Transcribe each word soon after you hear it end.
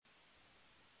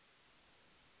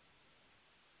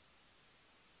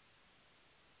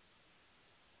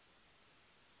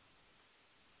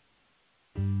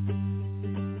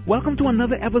Welcome to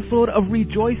another episode of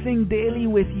Rejoicing Daily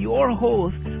with your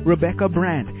host, Rebecca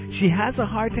Brandt. She has a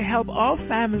heart to help all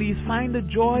families find the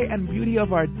joy and beauty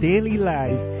of our daily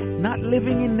lives, not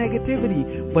living in negativity,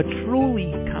 but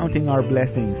truly counting our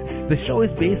blessings. The show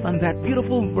is based on that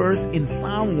beautiful verse in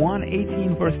Psalm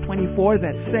 118, verse 24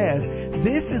 that says,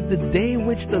 "This is the day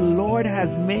which the Lord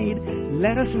has made.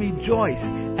 Let us rejoice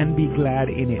and be glad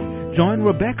in it." Join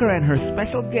Rebecca and her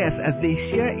special guests as they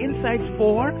share insights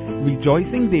for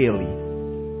Rejoicing Daily.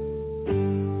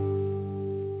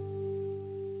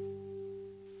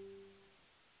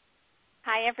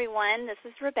 Hi, everyone. This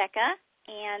is Rebecca,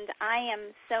 and I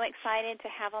am so excited to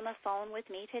have on the phone with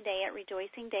me today at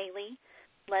Rejoicing Daily,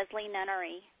 Leslie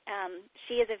Nunnery.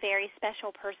 She is a very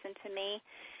special person to me.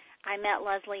 I met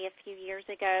Leslie a few years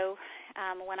ago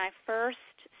when I first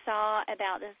saw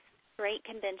about this great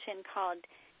convention called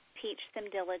Teach Them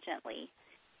Diligently.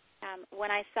 When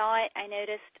I saw it, I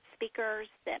noticed speakers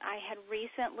that I had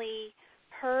recently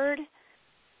heard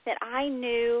that I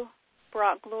knew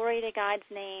brought glory to God's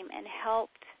name and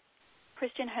helped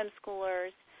Christian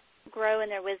homeschoolers grow in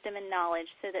their wisdom and knowledge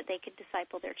so that they could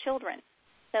disciple their children.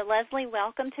 So, Leslie,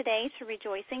 welcome today to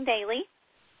Rejoicing Daily.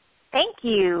 Thank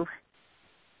you.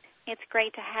 It's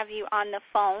great to have you on the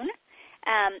phone.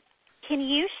 Can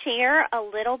you share a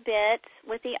little bit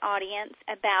with the audience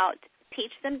about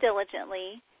Teach Them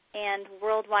Diligently and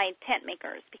Worldwide Tent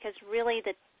Makers? Because really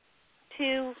the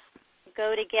two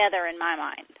go together in my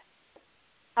mind.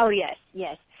 Oh, yes.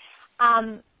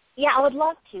 I would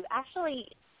love to. Actually,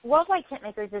 Worldwide Tent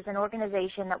Makers is an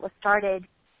organization that was started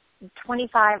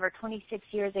 25 or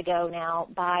 26 years ago now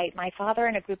by my father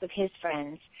and a group of his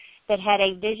friends that had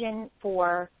a vision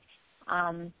for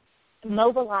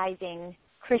mobilizing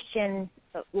Christian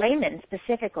laymen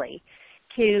specifically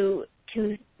to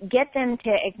get them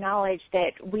to acknowledge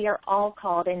that we are all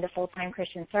called into full-time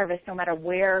Christian service no matter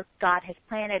where God has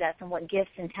planted us and what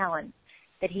gifts and talents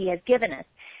that he has given us.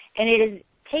 And it is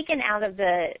taken out of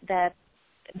the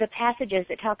passages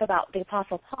that talk about the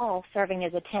Apostle Paul serving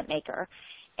as a tent maker.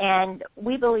 And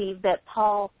we believe that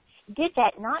Paul did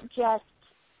that not just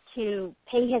to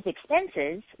pay his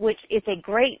expenses, which is a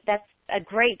great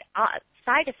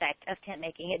side effect of tent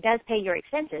making. It does pay your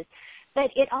expenses,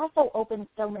 but it also opens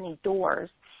so many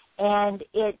doors, and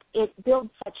it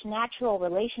builds such natural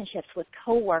relationships with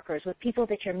coworkers, with people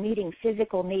that you're meeting,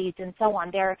 physical needs, and so on.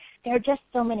 There are just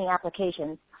so many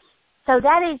applications. So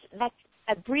that's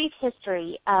a brief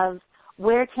history of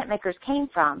where tent makers came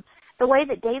from. The way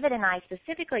that David and I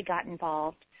specifically got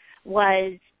involved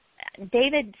was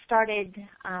David started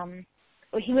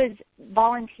he was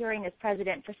volunteering as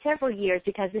president for several years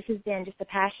because this has been just a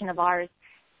passion of ours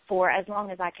for as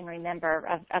long as I can remember,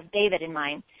 of David and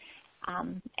mine.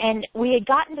 And we had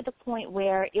gotten to the point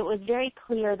where it was very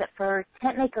clear that for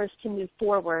tent makers to move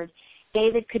forward,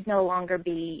 David could no longer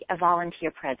be a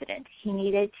volunteer president. He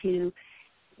needed to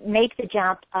make the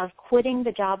jump of quitting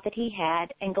the job that he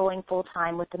had and going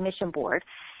full-time with the mission board.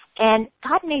 And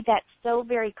God made that so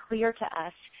very clear to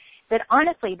us that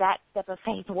honestly that step of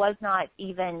faith was not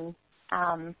even,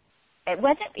 it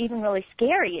wasn't even really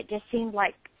scary. It just seemed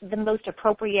like the most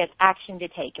appropriate action to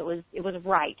take. It was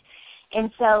right.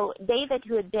 And so David,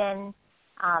 who had been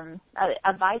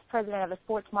a vice president of a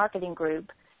sports marketing group,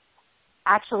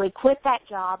 actually quit that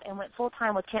job and went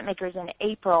full-time with tent makers in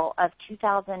April of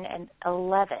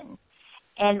 2011.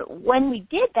 And when we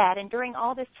did that, and during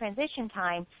all this transition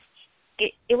time,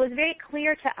 it was very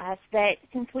clear to us that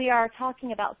since we are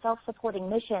talking about self-supporting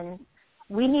missions,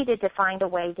 we needed to find a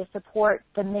way to support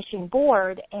the mission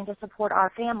board and to support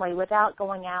our family without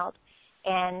going out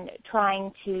and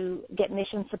trying to get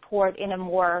mission support in a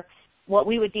more, what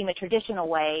we would deem a traditional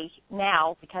way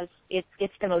now, because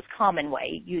it's the most common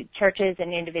way. Churches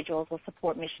and individuals will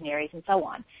support missionaries and so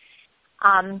on.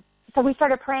 So we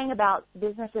started praying about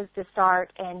businesses to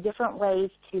start and different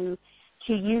ways to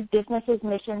use businesses,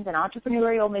 missions, and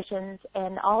entrepreneurial missions,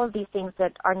 and all of these things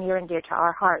that are near and dear to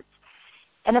our hearts.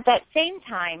 And at that same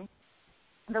time,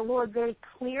 the Lord very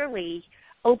clearly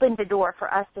opened the door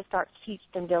for us to start to teach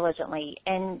them diligently.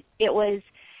 And it was,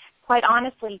 quite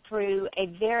honestly, through a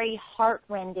very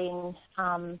heart-rending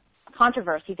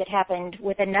controversy that happened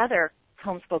with another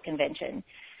homeschool convention.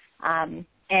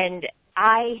 And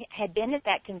I had been at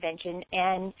that convention,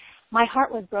 and my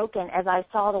heart was broken as I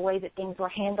saw the way that things were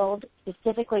handled,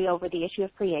 specifically over the issue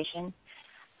of creation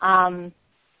and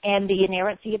the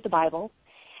inerrancy of the Bible,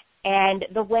 and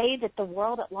the way that the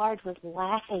world at large was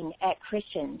laughing at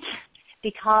Christians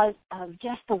because of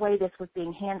just the way this was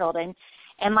being handled.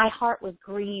 And my heart was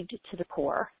grieved to the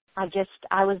core. I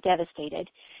was devastated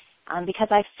because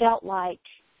I felt like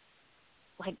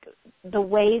like the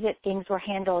way that things were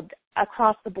handled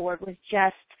across the board was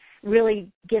just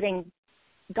really giving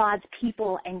God's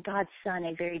people and God's Son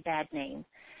a very bad name.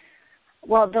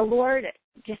 Well, the Lord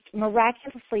just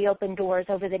miraculously opened doors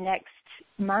over the next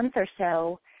month or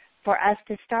so for us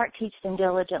to start Teach Them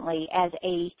Diligently as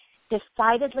a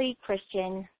decidedly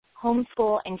Christian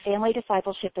homeschool and family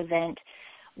discipleship event.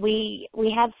 We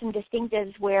have some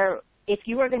distinctives where if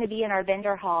you are going to be in our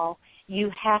vendor hall, you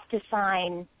have to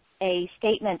sign a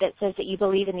statement that says that you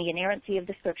believe in the inerrancy of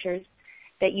the Scriptures,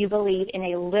 that you believe in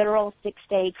a literal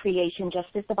 6-day creation, just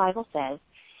as the Bible says,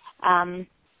 and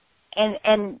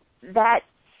that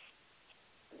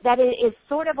is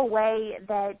sort of a way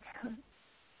that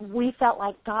we felt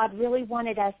like God really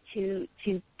wanted us to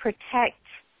protect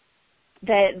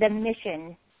the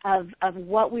mission of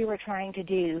what we were trying to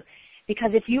do,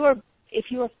 because if you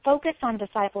are focused on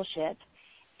discipleship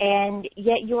and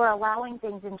yet you are allowing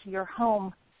things into your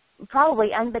home, probably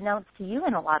unbeknownst to you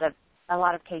in a lot of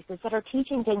cases, that are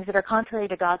teaching things that are contrary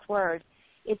to God's word,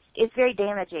 it's very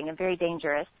damaging and very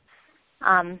dangerous.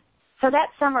 So that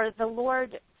summer, the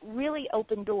Lord really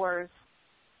opened doors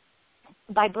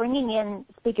by bringing in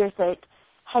speakers that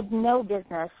had no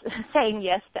business saying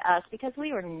yes to us, because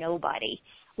we were nobody.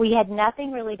 We had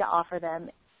nothing really to offer them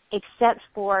except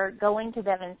for going to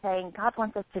them and saying, God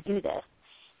wants us to do this.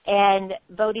 And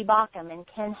Bodie Bauckham and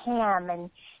Ken Ham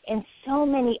and so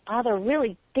many other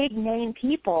really big-name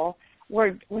people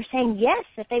were saying yes,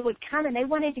 that they would come, and they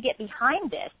wanted to get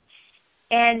behind this.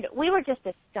 And we were just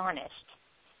astonished.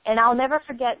 And I'll never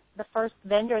forget the first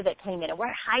vendor that came in. And we're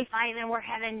high-fiving,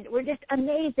 we're just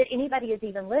amazed that anybody is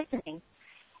even listening.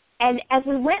 And as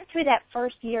we went through that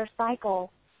first-year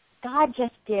cycle, God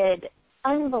just did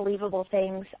unbelievable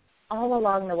things all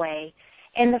along the way.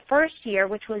 In the first year,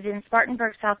 which was in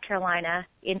Spartanburg, South Carolina,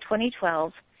 in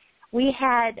 2012, we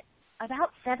had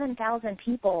about 7,000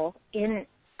 people in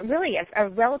really a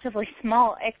relatively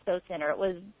small expo center. It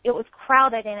was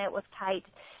crowded and it was tight,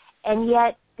 and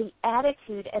yet the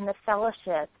attitude and the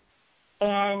fellowship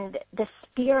and the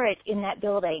spirit in that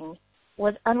building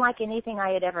was unlike anything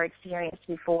I had ever experienced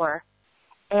before.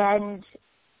 And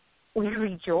we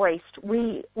rejoiced.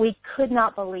 We could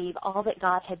not believe all that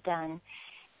God had done.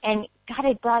 And God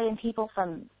had brought in people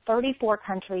from 34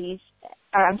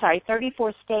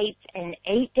 states and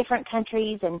 8 different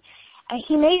countries, and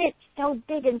He made it so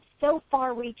big and so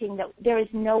far-reaching that there is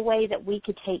no way that we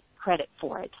could take credit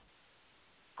for it.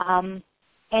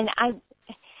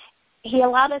 He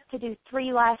allowed us to do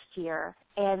 3 last year,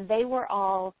 and they were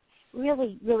all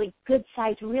really, really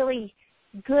good-sized, really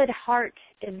good heart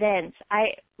events.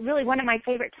 One of my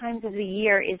favorite times of the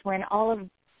year is when all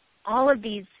of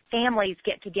these families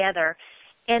get together,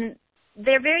 and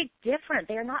they're very different.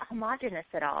 They're not homogenous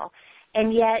at all,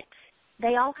 and yet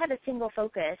they all have a single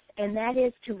focus, and that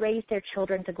is to raise their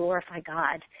children to glorify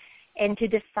God and to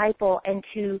disciple and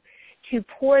to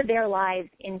pour their lives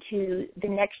into the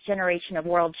next generation of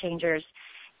world changers.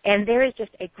 And there is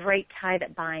just a great tie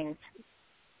that binds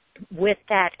with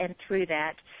that and through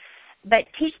that. But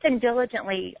Teach Them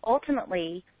Diligently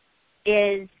ultimately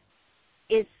is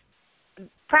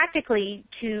practically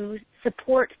to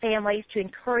support families, to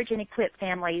encourage and equip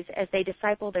families as they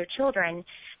disciple their children,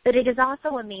 but it is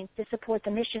also a means to support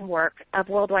the mission work of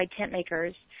Worldwide Tent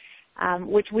Makers,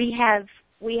 which we have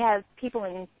people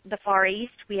in the Far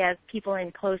East, we have people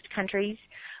in closed countries,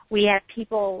 we have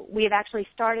actually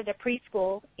started a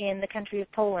preschool in the country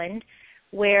of Poland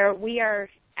where we are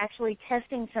actually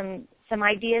testing some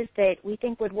ideas that we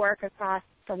think would work across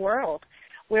the world,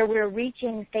 where we're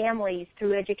reaching families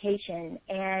through education.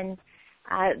 And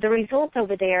the results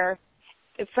over there,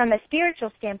 from a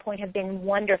spiritual standpoint, have been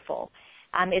wonderful.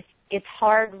 It's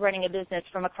hard running a business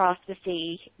from across the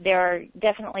sea. There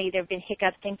have been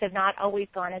hiccups. Things have not always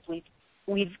gone as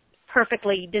we've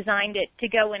perfectly designed it to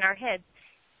go in our heads.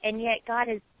 And yet God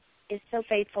is so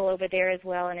faithful over there as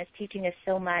well and is teaching us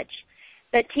so much.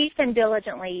 But Teach Them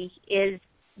Diligently is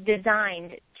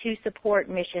designed to support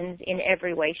missions in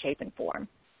every way, shape, and form.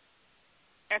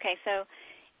 Okay, so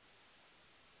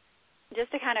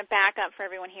just to kind of back up for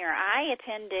everyone here, I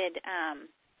attended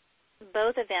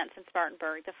both events in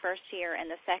Spartanburg, the first year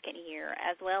and the second year,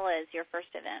 as well as your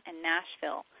first event in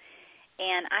Nashville.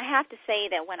 And I have to say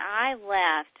that when I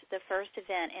left the first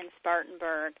event in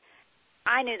Spartanburg,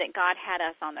 I knew that God had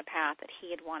us on the path that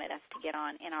He had wanted us to get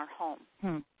on in our home.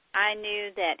 I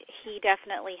knew that He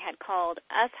definitely had called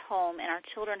us home and our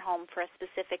children home for a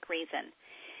specific reason.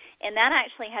 And that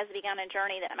actually has begun a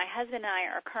journey that my husband and I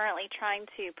are currently trying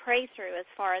to pray through as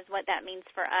far as what that means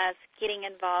for us getting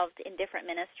involved in different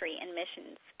ministry and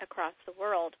missions across the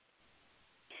world.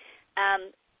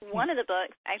 one of the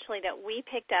books, actually, that we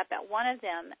picked up at one of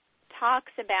them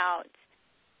talks about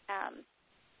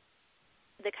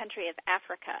the country of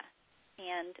Africa.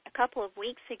 And a couple of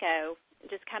weeks ago,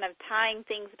 just kind of tying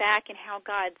things back and how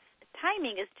God's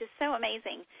timing is just so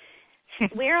amazing.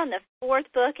 We're on the fourth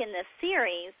book in this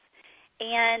series,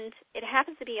 and it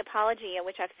happens to be Apologia,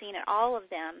 which I've seen at all of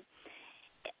them.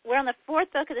 We're on the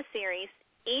fourth book of the series.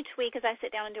 Each week as I sit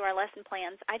down and do our lesson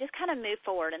plans, I just kind of move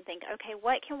forward and think, okay,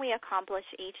 what can we accomplish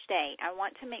each day? I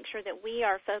want to make sure that we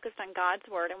are focused on God's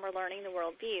Word and we're learning the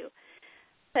worldview.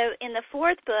 So in the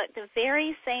fourth book, the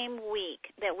very same week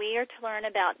that we are to learn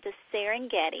about the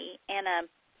Serengeti and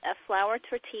a flour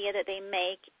tortilla that they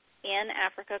make in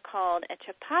Africa called a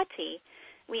chapati,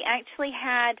 we actually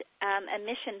had a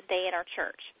missions day at our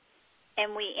church.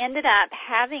 And we ended up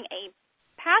having a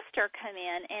pastor come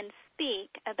in and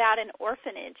speak about an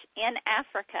orphanage in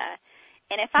Africa.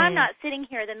 And if I'm not sitting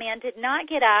here, the man did not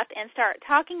get up and start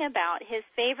talking about his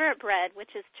favorite bread,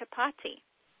 which is chapati.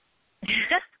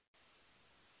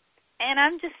 And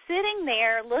I'm just sitting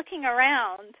there looking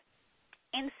around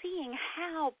and seeing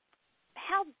how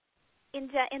in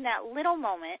that little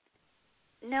moment,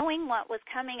 knowing what was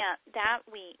coming up that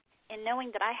week and knowing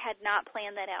that I had not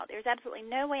planned that out. There's absolutely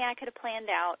no way I could have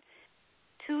planned out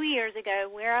 2 years ago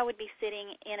where I would be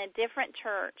sitting in a different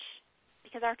church,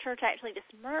 because our church actually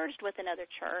just merged with another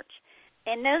church,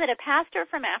 and know that a pastor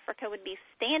from Africa would be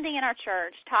standing in our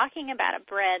church talking about a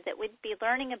bread that we'd be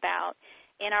learning about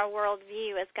in our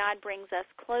worldview as God brings us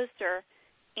closer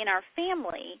in our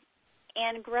family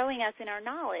and growing us in our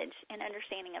knowledge and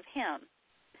understanding of Him.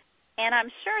 And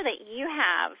I'm sure that you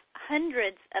have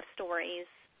hundreds of stories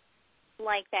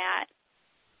like that,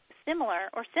 similar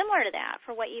to that,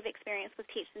 for what you've experienced with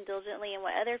Teach Them Diligently and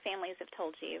what other families have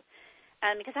told you.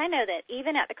 Because I know that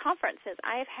even at the conferences,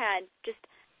 I've had just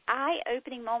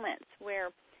eye-opening moments where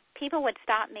people would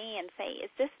stop me and say, is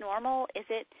this normal? Is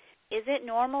it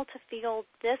normal to feel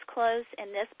this close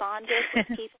and this bonded with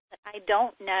people that I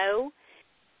don't know?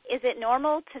 Is it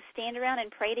normal to stand around and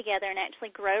pray together and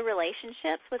actually grow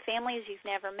relationships with families you've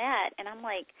never met? And I'm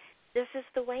like, this is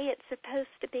the way it's supposed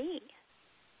to be.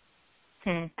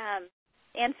 And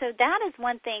so that is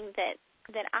one thing that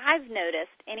I've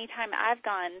noticed anytime I've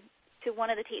gone to one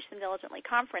of the Teach Them Diligently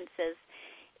conferences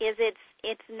is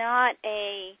it's not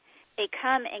a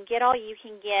come and get all you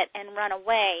can get and run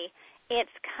away. It's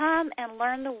come and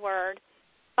learn the Word,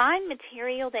 find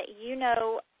material that you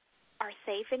know are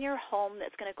safe in your home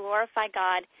that's going to glorify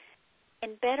God,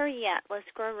 and better yet, let's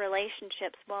grow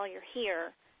relationships while you're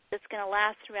here that's going to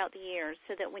last throughout the years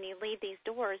so that when you leave these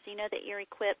doors, you know that you're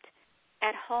equipped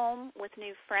at home with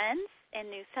new friends and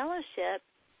new fellowship,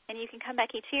 and you can come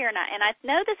back each year. And I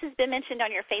know this has been mentioned on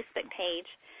your Facebook page,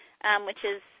 which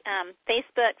is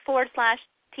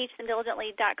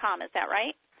Facebook.com/teachthemdiligently.com. Is that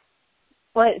right?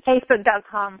 Well,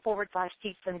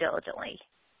 Facebook.com/teachthemdiligently.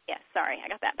 Yes, sorry, I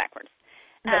got that backwards.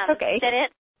 That's okay.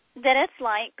 That it's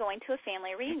like going to a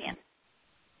family reunion.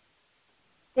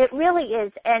 It really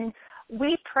is, and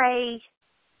we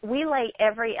lay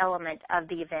every element of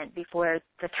the event before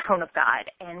the throne of God,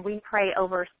 and we pray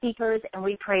over speakers, and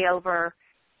we pray over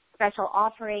special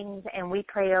offerings, and we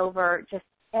pray over just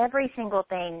every single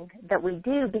thing that we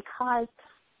do, because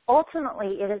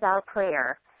ultimately it is our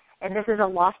prayer, and this is a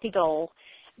lofty goal,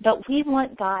 but we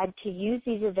want God to use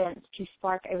these events to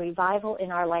spark a revival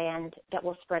in our land that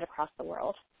will spread across the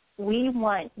world. We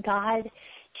want God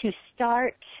to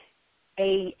start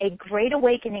a great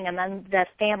awakening among the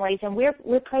families, and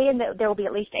we're praying that there will be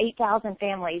at least 8,000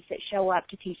 families that show up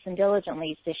to Teach Them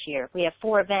Diligently this year. We have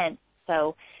 4 events,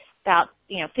 so about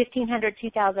 1,500,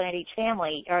 2,000 at each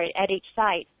family or at each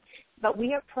site. But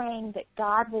we are praying that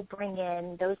God will bring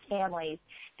in those families,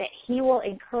 that He will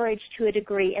encourage to a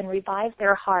degree and revive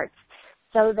their hearts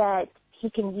so that He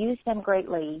can use them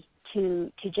greatly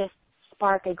to just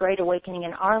spark a great awakening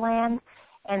in our land.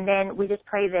 And then we just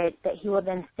pray that He will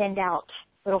then send out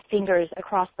little fingers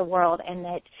across the world, and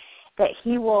that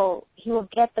He will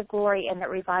get the glory, and that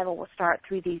revival will start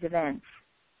through these events.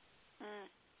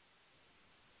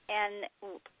 And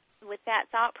with that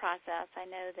thought process, I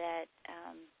know that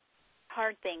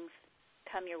hard things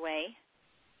come your way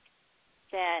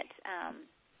that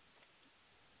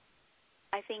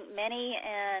I think many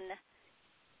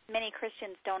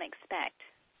Christians don't expect.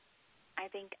 I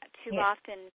think too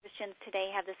often Christians today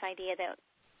have this idea that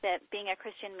being a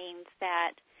Christian means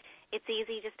that it's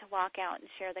easy just to walk out and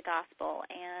share the gospel,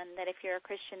 and that if you're a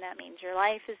Christian, that means your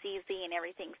life is easy and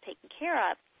everything's taken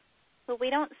care of. But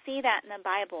we don't see that in the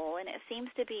Bible, and it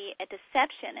seems to be a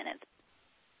deception, and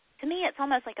to me it's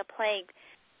almost like a plague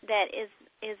that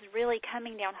is really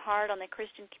coming down hard on the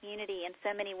Christian community in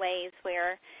so many ways,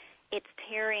 where it's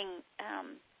tearing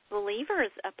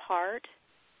believers apart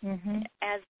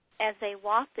as they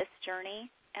walk this journey.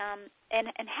 And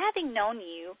having known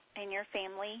you and your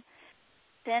family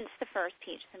since the first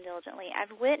Teach Them Diligently,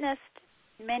 I've witnessed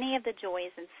many of the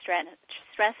joys and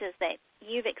stresses that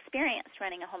you've experienced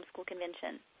running a homeschool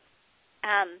convention.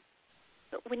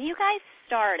 But when you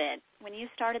started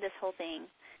this whole thing,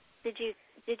 did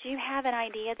you have an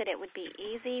idea that it would be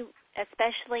easy,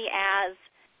 especially as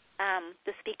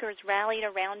the speakers rallied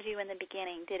around you in the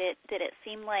beginning? Did it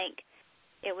seem like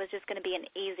it was just going to be an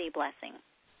easy blessing?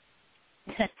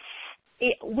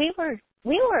 We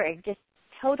were just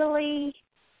totally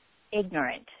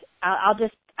ignorant.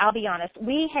 I'll be honest.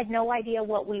 We had no idea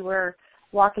what we were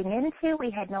walking into. We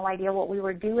had no idea what we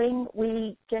were doing.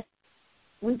 We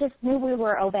just knew we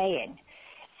were obeying.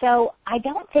 So I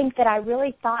don't think that I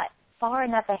really thought far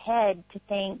enough ahead to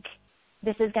think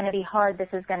this is going to be hard, this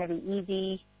is going to be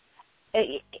easy.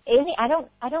 I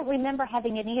don't remember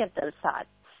having any of those thoughts.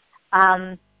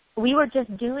 We were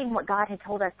just doing what God had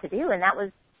told us to do, and that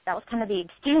was kind of the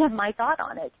extent of my thought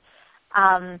on it.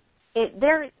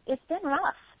 It's been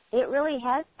rough. It really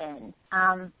has been.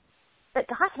 But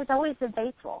God has always been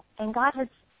faithful, and God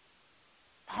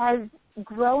has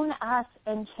grown us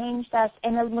and changed us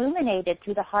and illuminated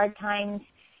through the hard times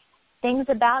things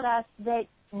about us that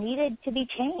needed to be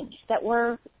changed, that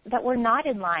were not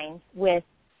in line with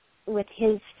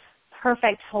His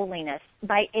perfect holiness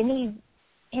by any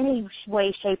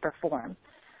way, shape, or form.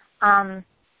 And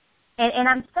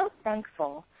I'm so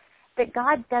thankful that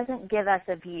God doesn't give us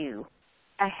a view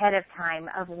ahead of time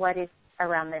of what is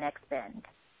around the next bend.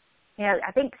 You know,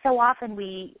 I think so often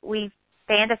we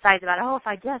fantasize about, if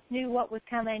I just knew what was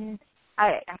coming,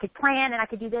 I could plan and I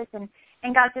could do this. And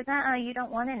God says, you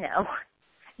don't want to know.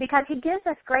 Because He gives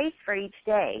us grace for each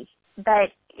day.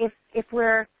 But if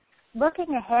we're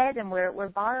looking ahead and we're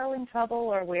borrowing trouble,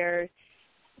 or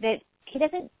that He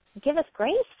doesn't give us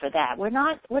grace for that. We're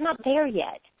not there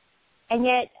yet. And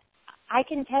yet I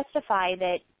can testify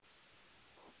that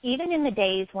even in the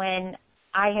days when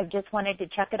I have just wanted to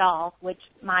chuck it all, which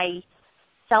my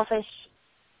selfish,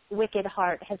 wicked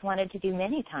heart has wanted to do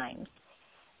many times,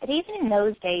 but even in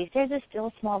those days, there's a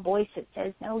still small voice that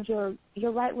says, no,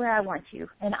 you're right where I want you,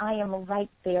 and I am right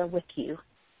there with you.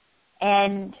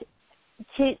 And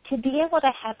to be able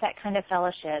to have that kind of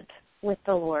fellowship with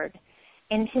the Lord,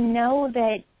 and to know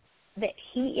that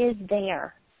He is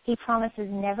there. He promises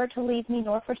never to leave me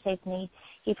nor forsake me.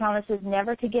 He promises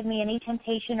never to give me any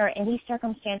temptation or any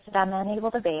circumstance that I'm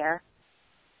unable to bear.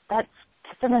 That's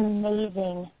an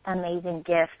amazing, amazing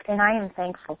gift, and I am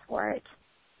thankful for it.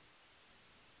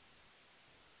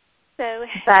 So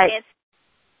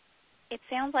it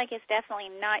sounds like it's definitely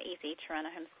not easy to run a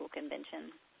homeschool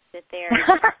convention, that there's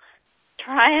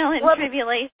trial and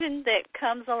tribulation that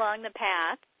comes along the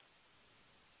path.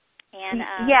 And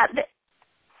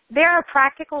there are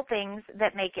practical things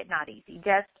that make it not easy,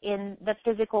 just in the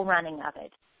physical running of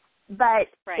it. But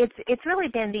it's really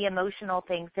been the emotional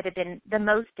things that have been the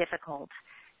most difficult.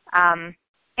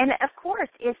 And of course,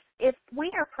 if we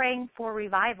are praying for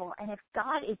revival, and if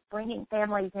God is bringing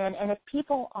families in, and if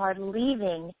people are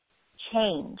leaving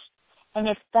changed, and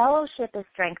if fellowship is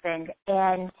strengthened,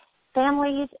 and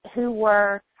families who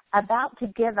were about to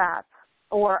give up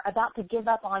or about to give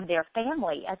up on their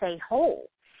family as a whole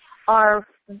are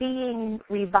being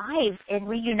revived and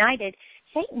reunited,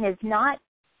 Satan is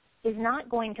not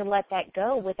going to let that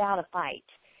go without a fight,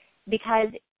 because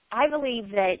I believe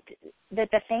that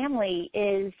the family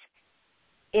is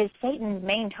Satan's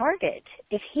main target.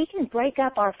 If he can break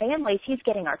up our families, he's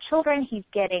getting our children, he's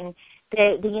getting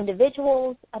the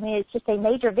individuals. I mean, it's just a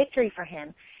major victory for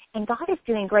him. And God is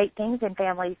doing great things in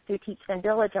families through Teach Them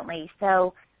Diligently.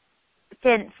 So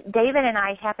since David and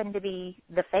I happen to be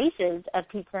the faces of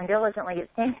Teach Them Diligently, it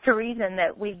stands to reason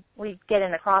that we get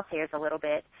in the crosshairs a little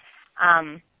bit.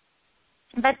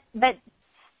 But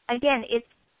again,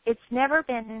 it's never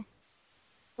been,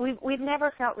 we've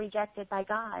never felt rejected by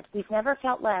God. We've never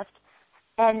felt left.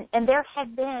 And there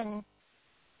have been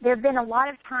a lot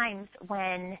of times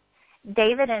when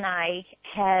David and I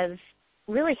have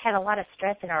really had a lot of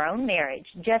stress in our own marriage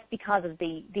just because of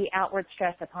the outward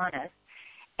stress upon us.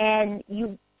 And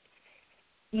you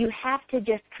have to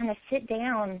just kind of sit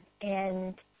down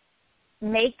and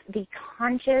make the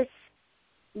conscious,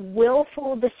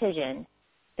 willful decision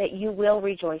that you will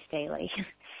rejoice daily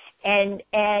and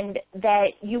that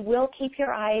you will keep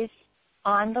your eyes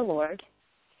on the Lord,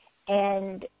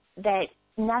 and that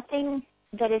nothing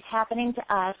that is happening to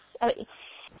us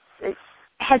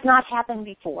has not happened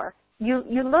before.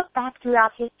 You look back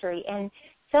throughout history, and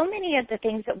so many of the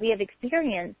things that we have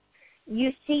experienced, you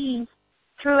see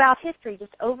throughout history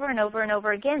just over and over and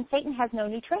over again. Satan has no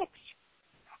new tricks.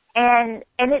 And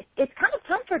it's kind of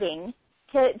comforting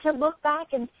to look back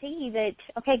and see that,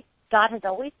 okay, God has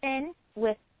always been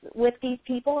with these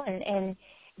people, and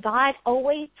God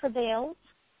always prevails.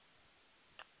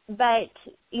 But,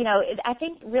 you know, I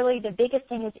think really the biggest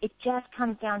thing is it just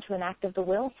comes down to an act of the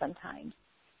will sometimes,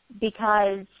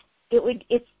 because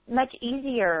it's much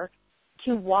easier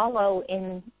to wallow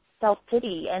in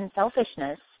self-pity and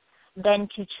selfishness than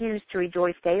to choose to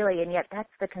rejoice daily, and yet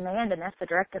that's the command and that's the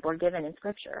directive we're given in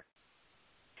Scripture.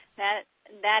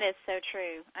 That is so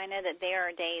true. I know that there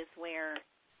are days where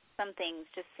some things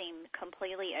just seem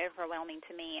completely overwhelming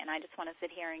to me, and I just want to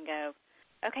sit here and go,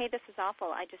 okay, this is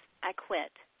awful. I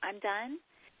quit. I'm done.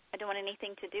 I don't want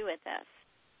anything to do with this.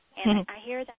 And I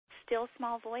hear that still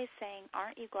small voice saying,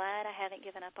 aren't you glad I haven't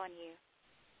given up on you?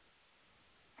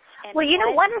 And well, you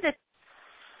know, one of the...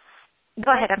 Go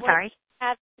ahead, I'm sorry.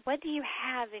 What do you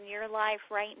have in your life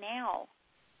right now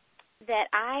that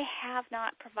I have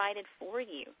not provided for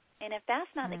you? And if that's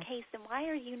not the case, then why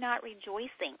are you not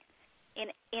rejoicing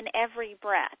in every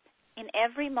breath, in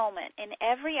every moment, in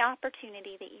every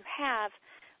opportunity that you have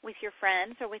with your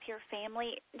friends or with your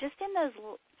family, just in those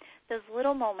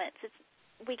little moments?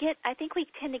 I think we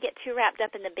tend to get too wrapped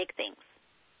up in the big things,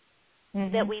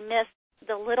 that we miss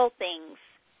the little things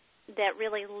that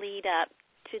really lead up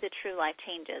to the true life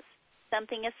changes.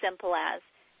 Something as simple as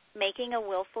making a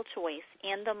willful choice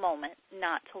in the moment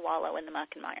not to wallow in the muck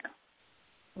and mire.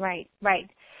 Right, right.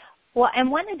 Well, and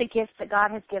one of the gifts that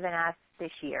God has given us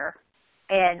this year,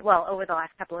 and, well, over the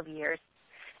last couple of years,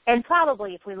 and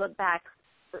probably if we look back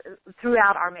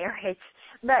throughout our marriage,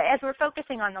 but as we're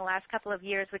focusing on the last couple of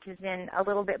years, which has been a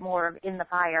little bit more in the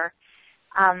fire,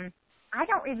 I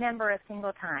don't remember a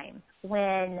single time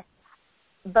when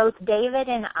both David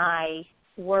and I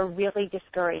were really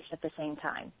discouraged at the same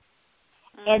time.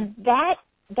 And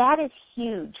that is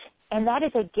huge, and that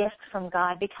is a gift from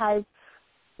God, because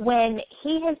when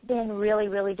he has been really,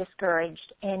 really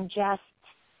discouraged and just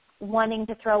wanting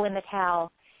to throw in the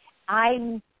towel,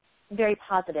 I'm very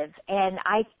positive, and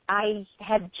I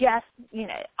have just, you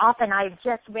know, often I've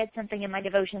just read something in my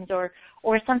devotions or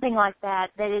something like that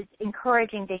is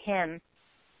encouraging to him.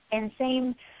 And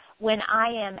same when I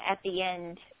am at the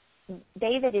end,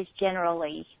 David is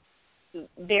generally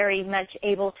very much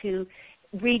able to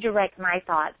redirect my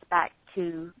thoughts back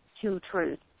to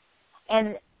truth.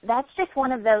 And that's just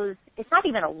one of those, it's not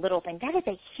even a little thing. That is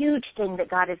a huge thing that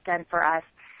God has done for us,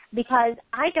 because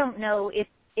I don't know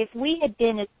if we had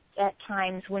been at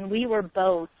times when we were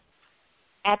both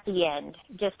at the end,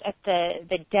 just at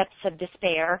the depths of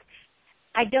despair,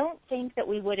 I don't think that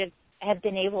we would have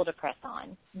been able to press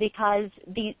on, because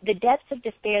the depths of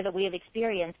despair that we have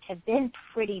experienced have been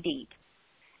pretty deep.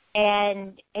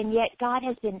 And yet God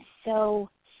has been so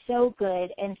good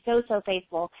and so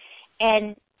faithful.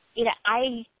 And, you know,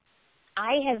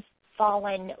 I have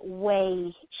fallen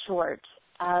way short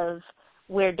of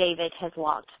where David has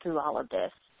walked through all of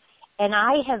this. And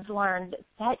I have learned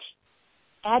such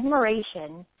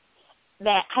admiration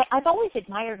that I've always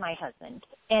admired my husband,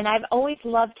 and I've always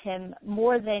loved him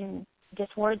more than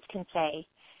just words can say.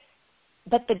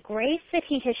 But the grace that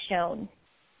he has shown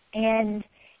and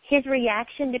his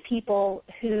reaction to people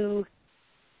who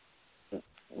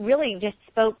really just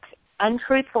spoke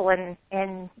untruthful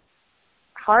and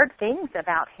hard things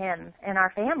about him and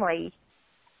our family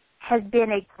has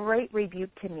been a great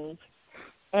rebuke to me,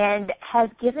 and has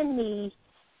given me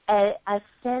a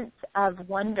sense of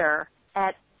wonder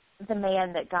at the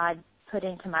man that God put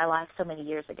into my life so many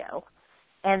years ago,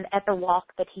 and at the walk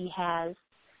that he has.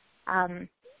 And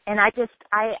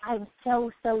I'm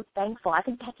so thankful. I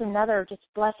think that's another just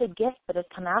blessed gift that has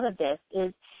come out of this,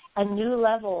 is a new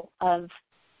level of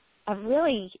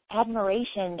really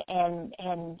admiration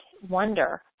and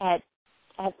wonder at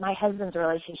my husband's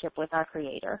relationship with our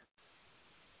Creator.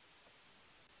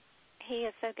 He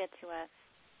is so good to us,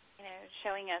 you know,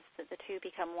 showing us that the two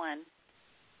become one,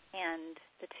 and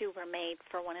the two were made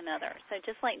for one another. So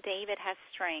just like David has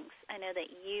strengths, I know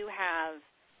that you have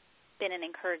been an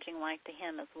encouraging life to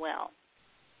him as well.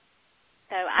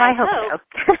 So I hope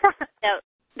so.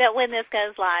 that when this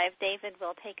goes live, David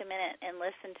will take a minute and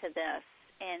listen to this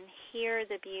and hear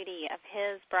the beauty of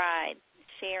his bride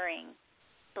sharing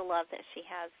the love that she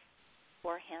has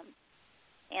for him.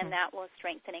 And that will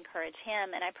strengthen and encourage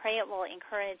him. And I pray it will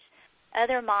encourage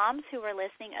other moms who are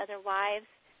listening, other wives,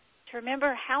 to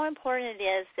remember how important it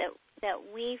is that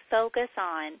we focus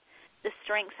on the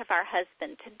strengths of our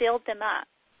husband, to build them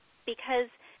up. Because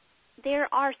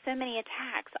there are so many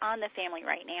attacks on the family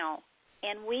right now,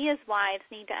 and we as wives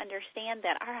need to understand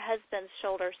that our husbands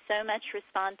shoulder so much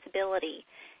responsibility.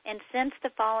 And since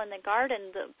the fall in the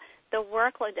garden, the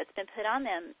workload that's been put on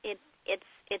them,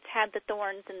 it's had the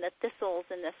thorns and the thistles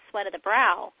and the sweat of the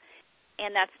brow,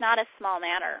 and that's not a small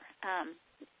matter.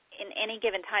 In any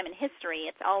given time in history,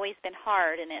 it's always been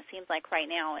hard, and it seems like right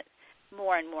now it's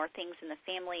more and more things in the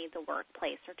family, the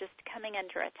workplace, are just coming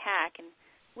under attack, and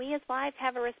we as wives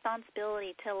have a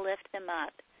responsibility to lift them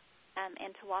up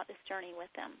and to walk this journey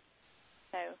with them.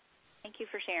 So thank you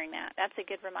for sharing that. That's a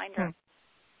good reminder.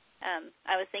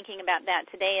 I was thinking about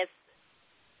that today as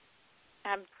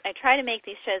I try to make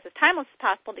these shows as timeless as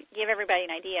possible to give everybody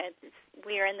an idea.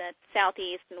 We are in the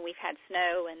southeast, and we've had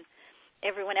snow, and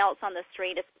everyone else on the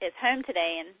street is home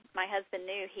today, and my husband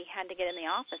knew he had to get in the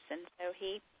office, and so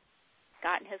he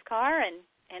got in his car and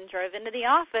drove into the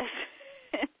office.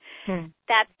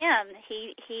 That's him.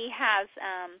 He has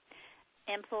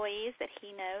employees that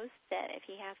he knows that if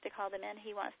he has to call them in,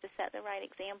 he wants to set the right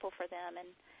example for them. And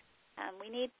we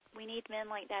need men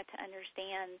like that to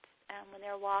understand when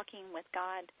they're walking with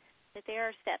God that there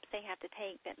are steps they have to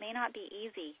take that may not be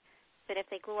easy, but if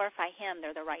they glorify Him,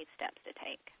 they're the right steps to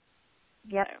take.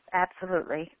 Yep, so,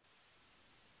 absolutely.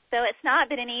 So it's not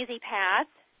been an easy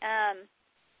path.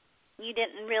 You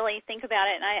didn't really think about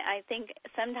it, and I think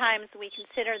sometimes we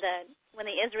consider when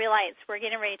the Israelites were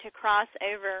getting ready to cross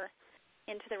over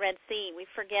into the Red Sea, we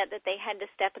forget that they had to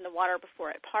step in the water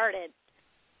before it parted.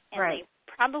 And right.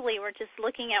 They probably were just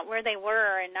looking at where they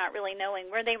were and not really knowing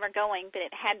where they were going, but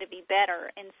it had to be better,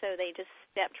 and so they just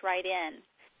stepped right in.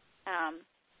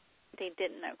 They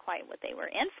didn't know quite what they were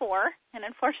in for, and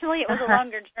unfortunately it was a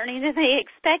longer journey than they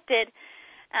expected.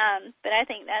 But I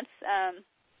think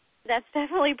that's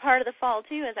definitely part of the fall,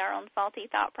 too, is our own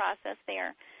faulty thought process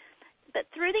there. But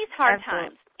through these hard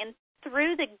times and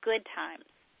through the good times,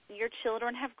 your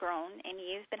children have grown and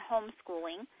you've been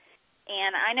homeschooling.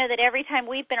 And I know that every time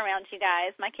we've been around you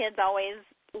guys, my kids always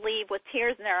leave with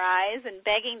tears in their eyes and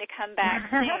begging to come back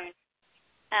soon.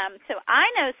 So I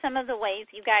know some of the ways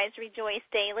you guys rejoice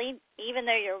daily, even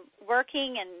though you're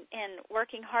working and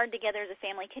working hard together as a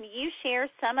family. Can you share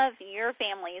some of your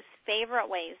family's favorite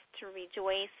ways to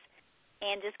rejoice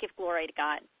and just give glory to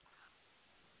God?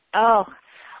 Oh,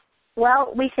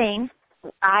 well, we sing.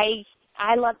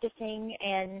 I love to sing,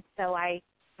 and so I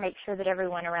make sure that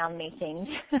everyone around me sings.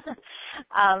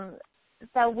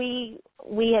 So we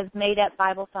have made up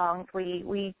Bible songs.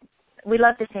 We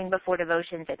love to sing before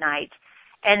devotions at night,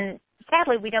 and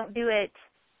sadly we don't do it.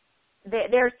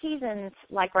 There are seasons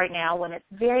like right now when it's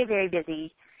very, very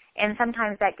busy, and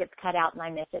sometimes that gets cut out, and I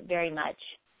miss it very much.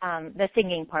 The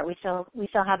singing part, we still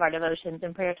have our devotions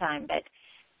and prayer time, but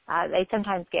they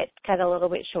sometimes get cut a little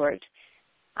bit short.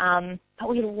 But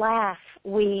we laugh.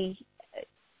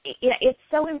 It's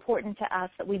so important to us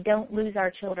that we don't lose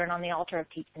our children on the altar of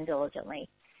Teach Them Diligently.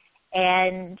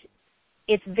 And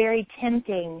it's very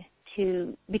tempting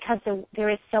because there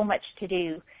is so much to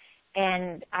do.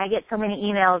 And I get so many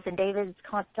emails, and David's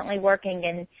constantly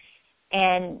working,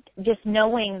 and just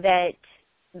knowing that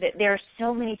there are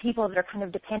so many people that are kind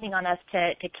of depending on us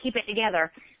to keep it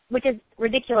together, which is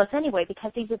ridiculous anyway,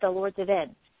 because these are the Lord's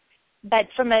events. But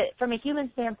from a human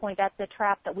standpoint, that's a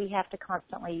trap that we have to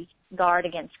constantly guard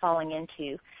against falling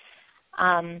into.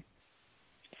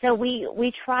 So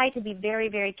we try to be very,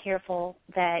 very careful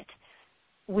that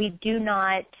we do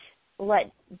not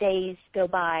let days go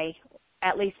by,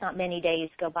 at least not many days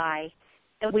go by,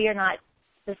 that we are not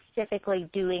specifically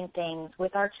doing things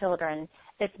with our children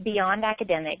that's beyond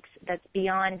academics, that's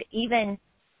beyond even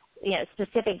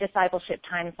specific discipleship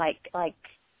times like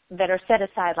that are set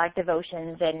aside, like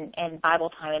devotions and Bible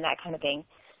time and that kind of thing.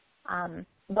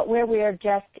 But where we are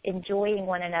just enjoying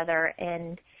one another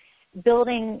and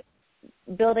building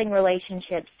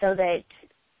relationships so that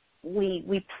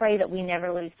we pray that we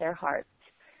never lose their hearts.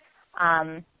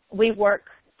 We work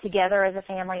together as a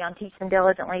family on Teach Them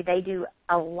Diligently. They do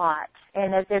a lot.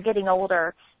 And as they're getting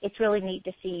older, it's really neat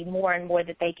to see more and more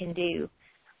that they can do.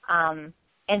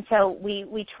 And so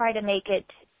we try to make it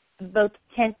both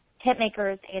tent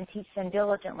makers and Teach Them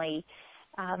Diligently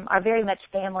are very much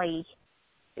family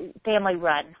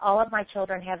run. All of my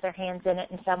children have their hands in it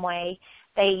in some way.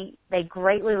 They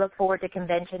greatly look forward to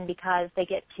convention because they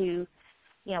get to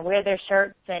wear their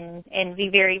shirts and be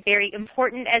very, very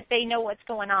important as they know what's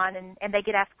going on, and they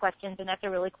get asked questions, and that's a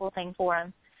really cool thing for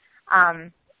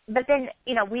them. But then,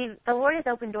 the Lord has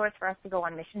opened doors for us to go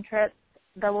on mission trips.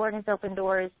 The Lord has opened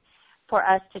doors for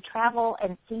us to travel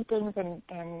and see things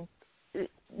and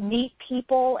meet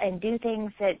people and do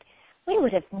things that we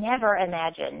would have never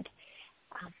imagined.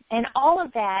 And all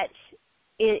of that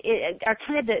are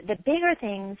kind of the bigger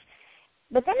things.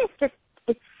 But then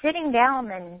it's sitting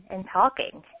down and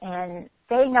talking and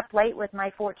staying up late with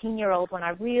my 14-year-old when I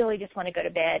really just want to go to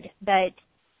bed, but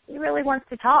he really wants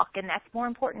to talk, and that's more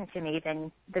important to me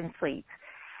than sleep.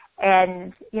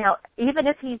 And, even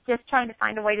if he's just trying to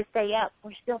find a way to stay up,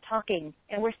 we're still talking,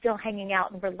 and we're still hanging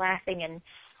out, and we're laughing,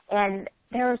 and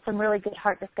there are some really good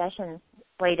heart discussions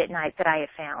late at night that I have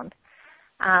found.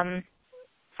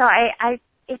 So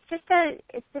it's just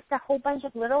a whole bunch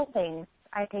of little things,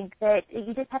 I think, that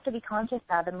you just have to be conscious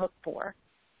of and look for.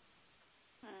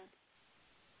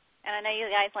 And I know you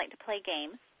guys like to play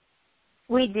games.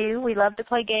 We do. We love to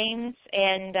play games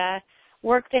and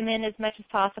work them in as much as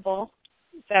possible.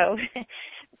 So,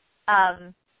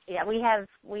 we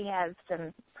have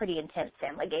some pretty intense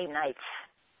family game nights.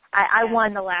 I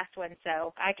won the last one,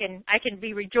 so I can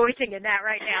be rejoicing in that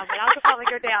right now, but I'll probably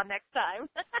go down next time.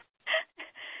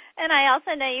 And I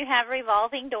also know you have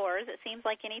revolving doors. It seems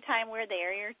like any time we're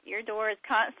there, your door is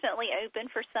constantly open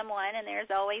for someone, and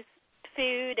there's always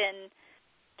food and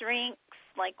drinks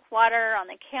like water on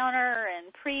the counter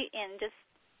and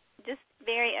just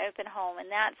very open home, and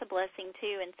that's a blessing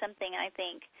too, and something I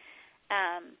think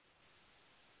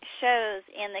shows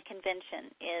in the convention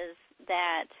is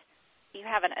that you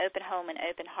have an open home and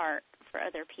open heart for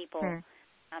other people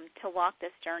to walk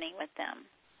this journey with them.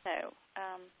 So,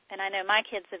 and I know my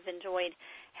kids have enjoyed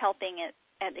helping at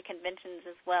the conventions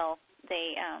as well.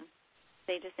 They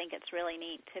just think it's really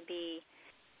neat to be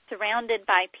surrounded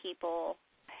by people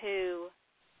who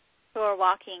are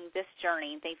walking this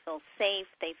journey. They feel safe,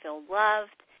 they feel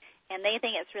loved, and they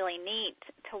think it's really neat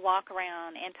to walk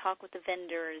around and talk with the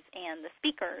vendors and the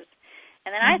speakers.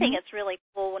 And then I think it's really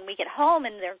cool when we get home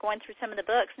and they're going through some of the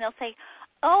books and they'll say,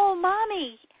 "Oh,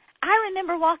 Mommy, I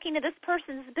remember walking to this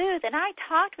person's booth and I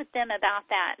talked with them about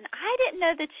that, and I didn't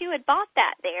know that you had bought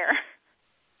that there."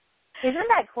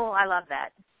 Isn't that cool? I love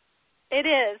that. It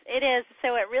is. It is.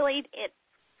 So it really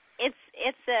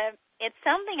it's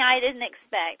something I didn't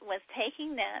expect, was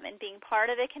taking them and being part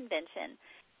of a convention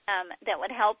that would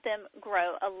help them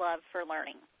grow a love for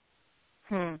learning.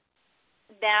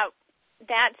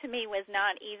 That to me was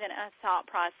not even a thought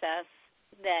process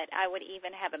that I would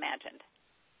even have imagined.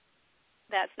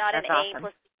 That's not an awesome. A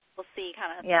plus B equals C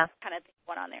kind of thing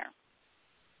going on there.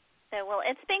 So, well,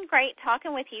 it's been great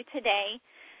talking with you today.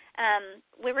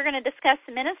 We were going to discuss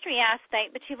the ministry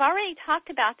aspect, but you've already talked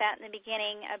about that in the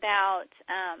beginning about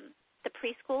the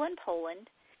preschool in Poland.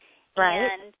 Right.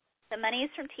 And the monies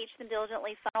from Teach Them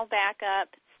Diligently funnel back up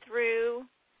through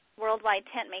Worldwide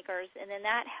Tent Makers, and then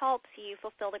that helps you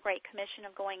fulfill the Great Commission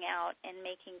of going out and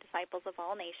making disciples of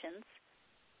all nations.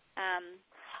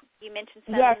 You mentioned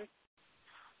some. Yes.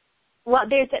 Well,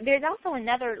 there's also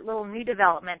another little new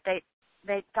development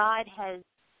that God has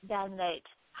done that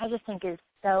I just think is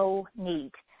so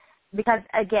neat, because,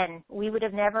 again, we would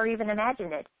have never even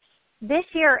imagined it. This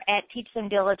year at Teach Them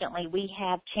Diligently, we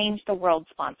have Change the World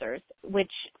sponsors,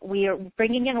 which we are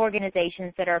bringing in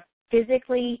organizations that are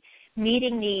physically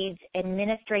meeting needs and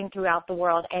ministering throughout the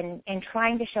world and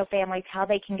trying to show families how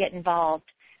they can get involved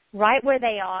right where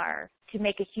they are to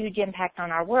make a huge impact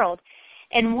on our world.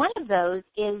 And one of those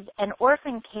is an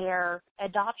orphan care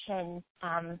adoption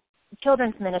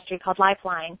children's ministry called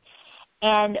Lifeline.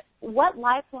 And what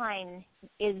Lifeline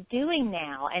is doing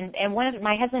now, and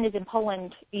my husband is in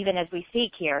Poland even as we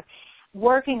speak here,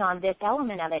 working on this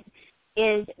element of it,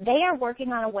 is they are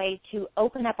working on a way to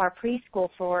open up our preschool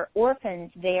for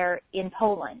orphans there in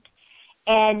Poland.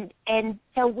 And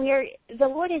so the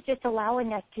Lord is just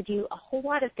allowing us to do a whole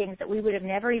lot of things that we would have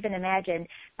never even imagined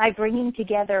by bringing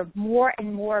together more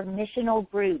and more missional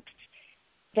groups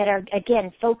that are,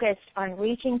 again, focused on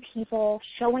reaching people,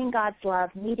 showing God's love,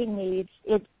 meeting needs.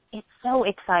 It's so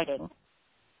exciting.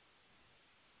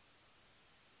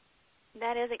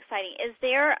 That is exciting. Is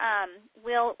there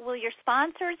will your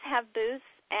sponsors have booths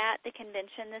at the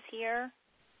convention this year?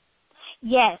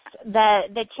 Yes,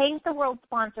 the Change the World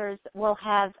sponsors will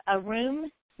have a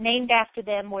room named after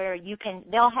them where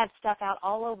they'll have stuff out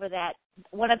all over that,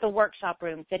 one of the workshop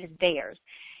rooms that is theirs.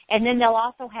 And then they'll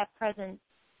also have presence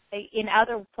in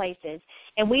other places.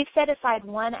 And we've set aside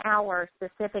 1 hour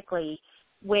specifically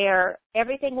where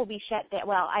everything will be shut down.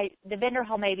 Well, the vendor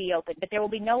hall may be open, but there will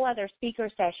be no other speaker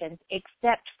sessions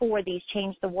except for these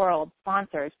Change the World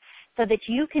sponsors, so that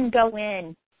you can go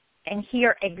in and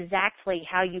hear exactly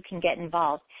how you can get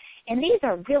involved. And these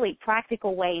are really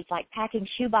practical ways, like packing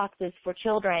shoe boxes for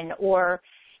children, or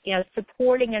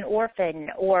supporting an orphan,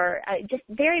 or just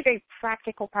very, very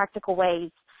practical ways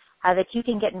that you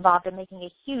can get involved in making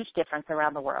a huge difference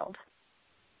around the world.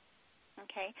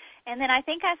 Okay. And then I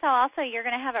think I saw also you're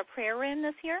going to have a prayer room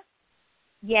this year?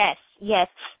 Yes, yes.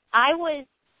 I was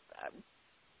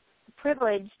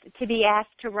privileged to be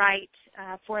asked to write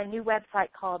for a new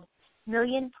website called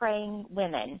Million Praying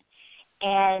Women.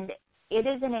 And it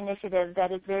is an initiative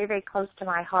that is very, very close to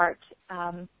my heart.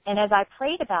 And as I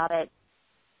prayed about it,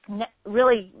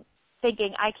 really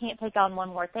thinking I can't take on one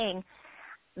more thing,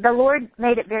 the Lord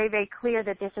made it very, very clear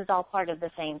that this is all part of the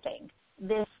same thing.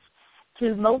 This,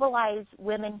 to mobilize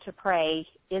women to pray,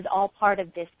 is all part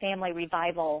of this family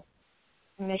revival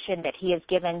mission that He has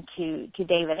given to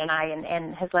David and I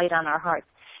and has laid on our hearts.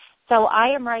 So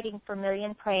I am writing for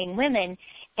Million Praying Women,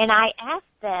 and I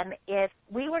asked them if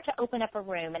we were to open up a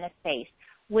room and a space,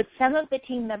 would some of the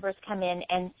team members come in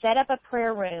and set up a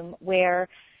prayer room where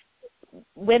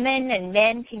women and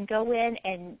men can go in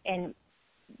and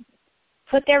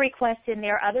put their requests in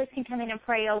there. Others can come in and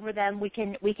pray over them. We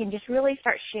can just really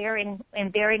start sharing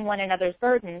and bearing one another's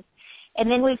burdens. And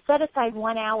then we've set aside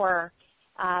 1 hour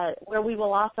where we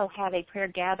will also have a prayer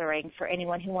gathering for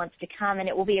anyone who wants to come, and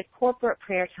it will be a corporate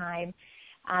prayer time,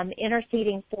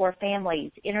 interceding for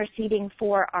families, interceding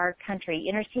for our country,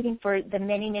 interceding for the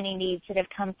many, many needs that have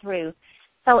come through.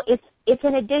 So it's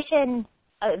an addition.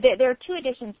 There are 2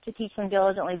 additions to Teach Them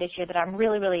Diligently this year that I'm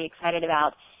really, really excited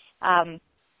about.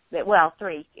 Well,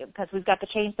 3, because we've got the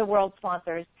Change the World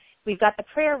sponsors, we've got the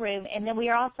prayer room, and then we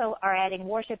also are adding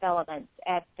worship elements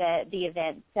at the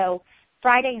event. So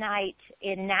Friday night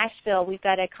in Nashville, we've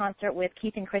got a concert with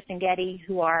Keith and Kristen Getty,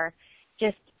 who are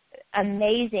just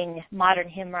amazing modern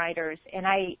hymn writers. And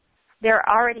there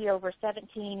are already over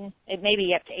 17,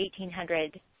 maybe up to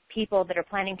 1,800 people that are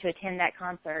planning to attend that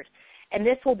concert. And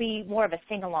this will be more of a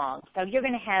sing-along. So you're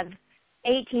going to have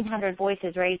 1,800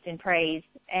 voices raised in praise,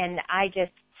 and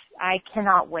I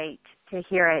cannot wait to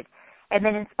hear it. And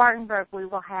then in Spartanburg, we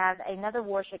will have another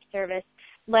worship service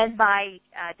led by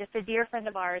just a dear friend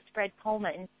of ours, Fred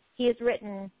Coleman. He has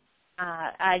written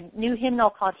a new hymnal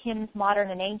called Hymns Modern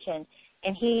and Ancient,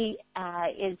 and he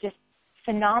is just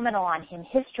phenomenal on hymn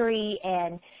history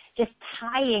and just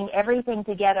tying everything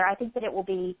together. I think that it will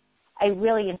be a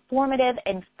really informative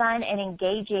and fun and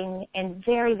engaging and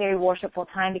very, very worshipful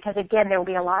time because, again, there will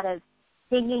be a lot of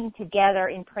singing together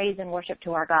in praise and worship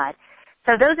to our God.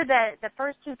 So those are the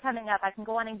first 2 coming up. I can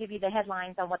go on and give you the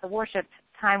headlines on what the worship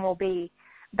time will be.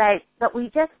 But we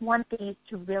just want these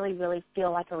to really, really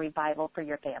feel like a revival for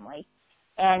your family.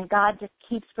 And God just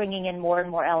keeps bringing in more and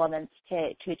more elements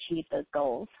to achieve those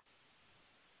goals.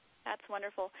 That's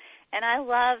wonderful. And I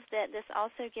love that this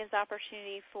also gives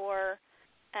opportunity for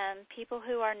people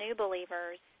who are new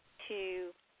believers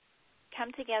to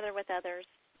come together with others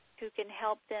who can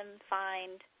help them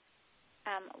find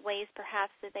ways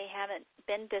perhaps that they haven't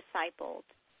been discipled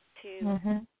to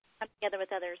come together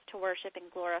with others to worship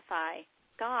and glorify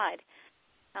God.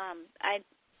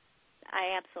 I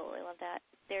absolutely love that.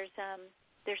 There's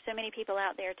so many people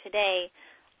out there today,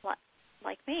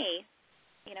 like me.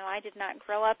 You know, I did not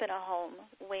grow up in a home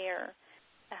where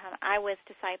I was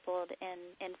discipled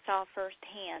and saw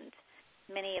firsthand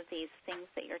many of these things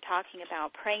that you're talking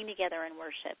about, praying together in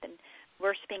worship and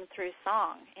worshiping through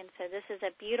song. And so this is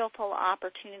a beautiful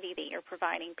opportunity that you're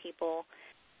providing people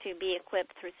to be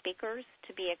equipped through speakers,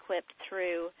 to be equipped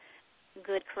through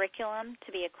good curriculum,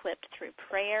 to be equipped through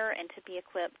prayer, and to be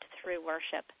equipped through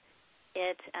worship.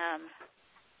 It's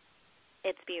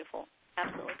beautiful,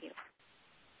 absolutely beautiful.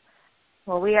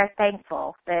 Well, we are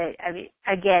thankful that,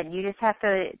 again, you just have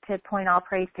to point all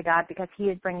praise to God because He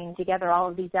is bringing together all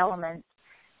of these elements,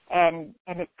 and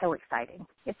it's so exciting.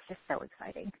 It's just so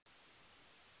exciting.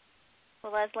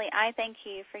 Well, Leslie, I thank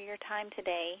you for your time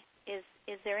today.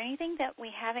 Is there anything that we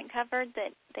haven't covered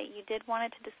that you did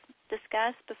want to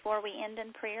discuss before we end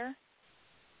in prayer?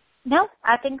 No,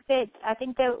 I think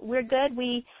that we're good.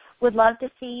 We would love to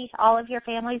see all of your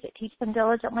families that Teach Them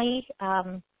Diligently.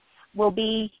 We'll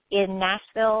be in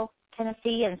Nashville,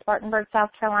 Tennessee, and Spartanburg, South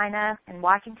Carolina, and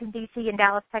Washington, D.C., and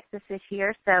Dallas, Texas this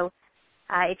year. So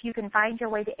if you can find your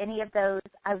way to any of those,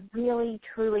 I really,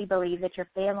 truly believe that your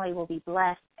family will be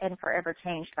blessed and forever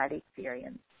changed by the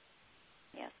experience.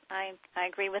 Yes, I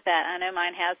agree with that. I know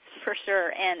mine has for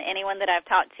sure, and anyone that I've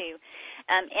talked to.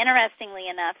 Interestingly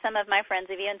enough, some of my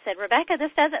friends have even said, Rebecca,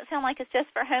 this doesn't sound like it's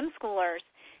just for homeschoolers.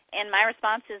 And my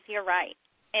response is, you're right.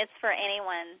 It's for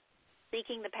anyone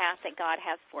seeking the path that God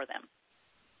has for them.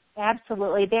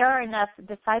 Absolutely. There are enough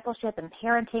discipleship and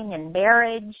parenting and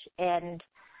marriage and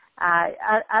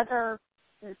other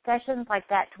sessions like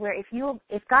that to where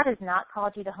if God has not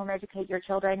called you to home educate your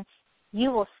children,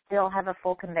 you will still have a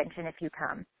full convention if you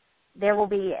come. There will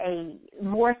be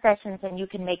more sessions than you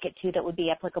can make it to that would be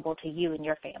applicable to you and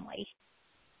your family.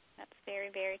 That's very,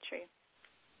 very true.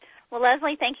 Well,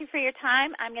 Leslie, thank you for your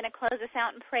time. I'm going to close us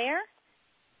out in prayer,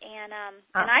 And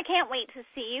I can't wait to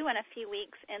see you in a few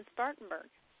weeks in Spartanburg.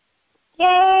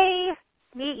 Yay!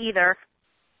 Me either.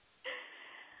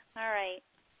 All right.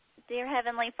 Dear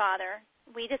Heavenly Father,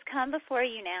 we just come before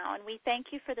you now, and we thank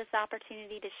you for this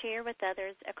opportunity to share with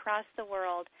others across the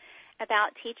world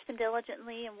about Teach Them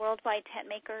Diligently and Worldwide Tent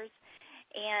Makers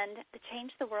and the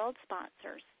Change the World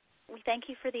sponsors. We thank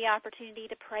you for the opportunity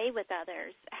to pray with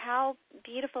others. How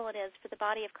beautiful it is for the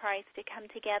body of Christ to come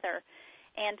together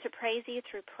and to praise you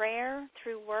through prayer,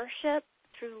 through worship,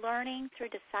 through learning,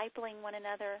 through discipling one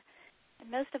another,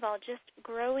 and most of all, just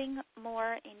growing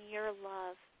more in your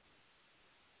love.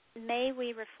 May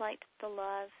we reflect the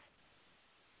love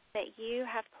that you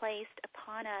have placed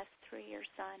upon us through your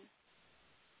Son.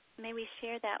 May we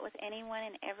share that with anyone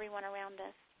and everyone around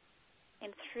us.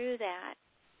 And through that,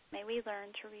 may we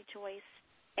learn to rejoice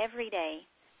every day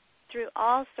through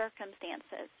all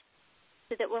circumstances,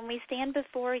 so that when we stand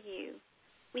before you,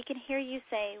 we can hear you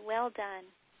say, "Well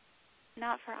done,"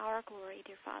 not for our glory,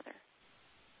 dear Father,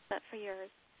 but for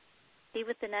yours. Be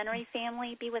with the nunnery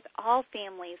family. Be with all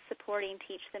families supporting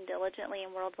Teach Them Diligently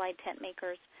and Worldwide Tent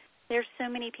Makers. There's so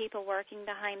many people working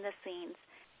behind the scenes,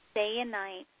 day and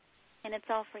night, and it's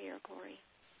all for your glory.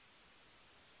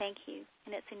 Thank you,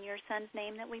 and it's in your Son's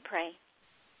name that we pray.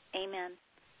 Amen.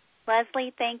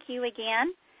 Leslie, thank you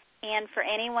again. And for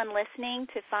anyone listening,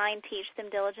 to find Teach Them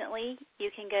Diligently,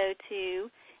 you can go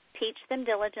to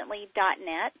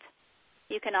teachthemdiligently.net.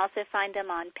 You can also find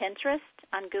them on Pinterest,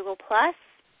 on Google+,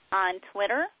 on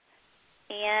Twitter,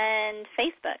 and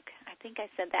Facebook. I think I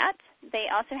said that. They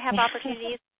also have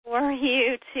opportunities for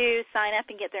you to sign up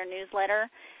and get their newsletter.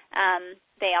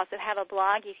 They also have a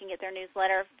blog. You can get their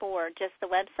newsletter for just the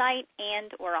website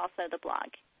and or also the blog.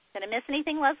 Did I miss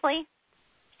anything, Leslie?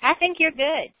 I think you're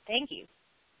good. Thank you.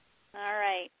 All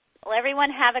right. Well, everyone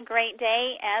have a great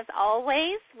day. As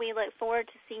always, we look forward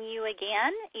to seeing you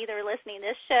again, either listening to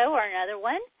this show or another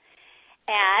one,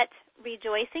 at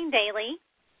Rejoicing Daily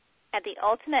at the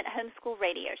Ultimate Homeschool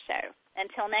Radio Show.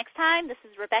 Until next time, this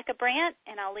is Rebecca Brandt,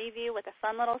 and I'll leave you with a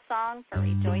fun little song for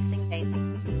Rejoicing Daily.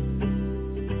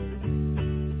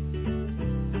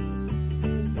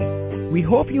 We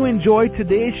hope you enjoyed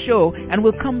today's show and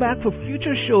will come back for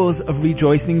future shows of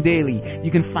Rejoicing Daily.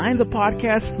 You can find the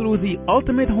podcast through the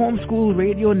Ultimate Homeschool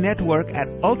Radio Network at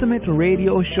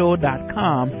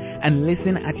ultimateradioshow.com and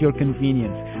listen at your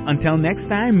convenience. Until next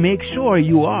time, make sure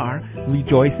you are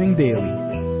rejoicing daily.